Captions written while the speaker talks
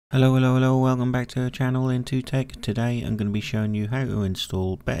Hello, welcome back to our channel Into Tech. Today I'm going to be showing you how to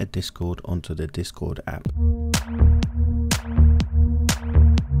install Better Discord onto the Discord app.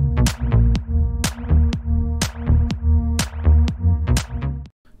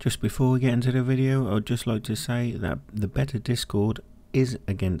 Just before we get into the video, I'd just like to say that the Better Discord is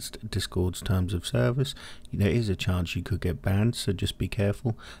against Discord's terms of service. There is a chance you could get banned, so just be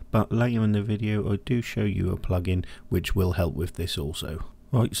careful, but later in the video I do show you a plugin which will help with this also.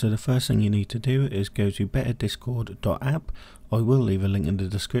 Right, so the first thing you need to do is go to betterdiscord.app. I will leave a link in the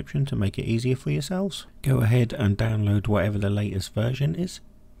description to make it easier for yourselves. Go ahead and download whatever the latest version is.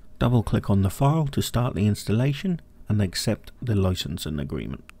 Double click on the file to start the installation and accept the licensing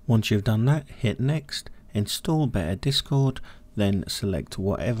agreement. Once you've done that, hit next, install Better Discord, then select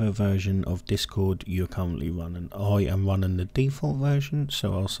whatever version of Discord you're currently running. I am running the default version,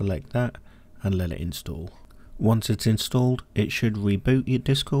 so I'll select that and let it install. Once it's installed, it should reboot your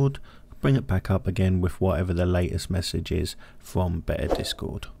Discord, bring it back up again with whatever the latest message is from Better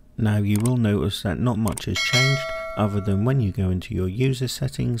Discord. Now you will notice that not much has changed, other than when you go into your user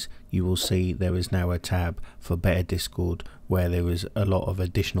settings, you will see there is now a tab for Better Discord where there is a lot of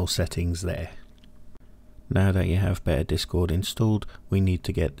additional settings there. Now that you have Better Discord installed, we need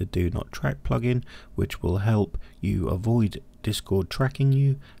to get the Do Not Track plugin, which will help you avoid Discord tracking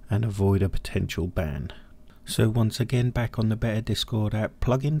you and avoid a potential ban. So once again, back on the Better Discord app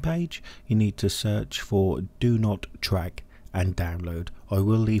plugin page, you need to search for Do Not Track and download. I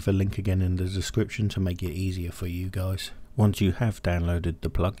will leave a link again in the description to make it easier for you guys. Once you have downloaded the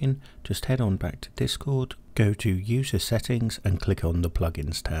plugin, just head on back to Discord, go to User Settings and click on the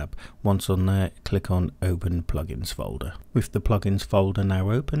Plugins tab. Once on there, click on Open Plugins folder. With the Plugins folder now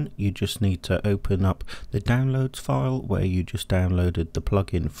open, you just need to open up the Downloads file where you just downloaded the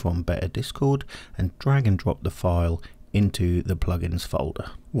plugin from Better Discord and drag and drop the file into the Plugins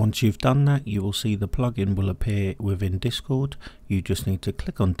folder. Once you've done that, you will see the plugin will appear within Discord. You just need to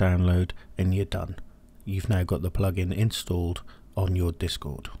click on Download and you're done. You've now got the plugin installed on your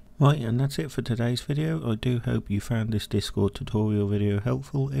Discord. Right, and that's it for today's video. I do hope you found this Discord tutorial video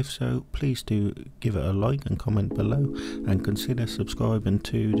helpful. If so, please do give it a like and comment below, and consider subscribing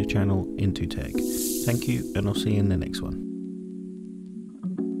to the channel Into Tech. Thank you, and I'll see you in the next one.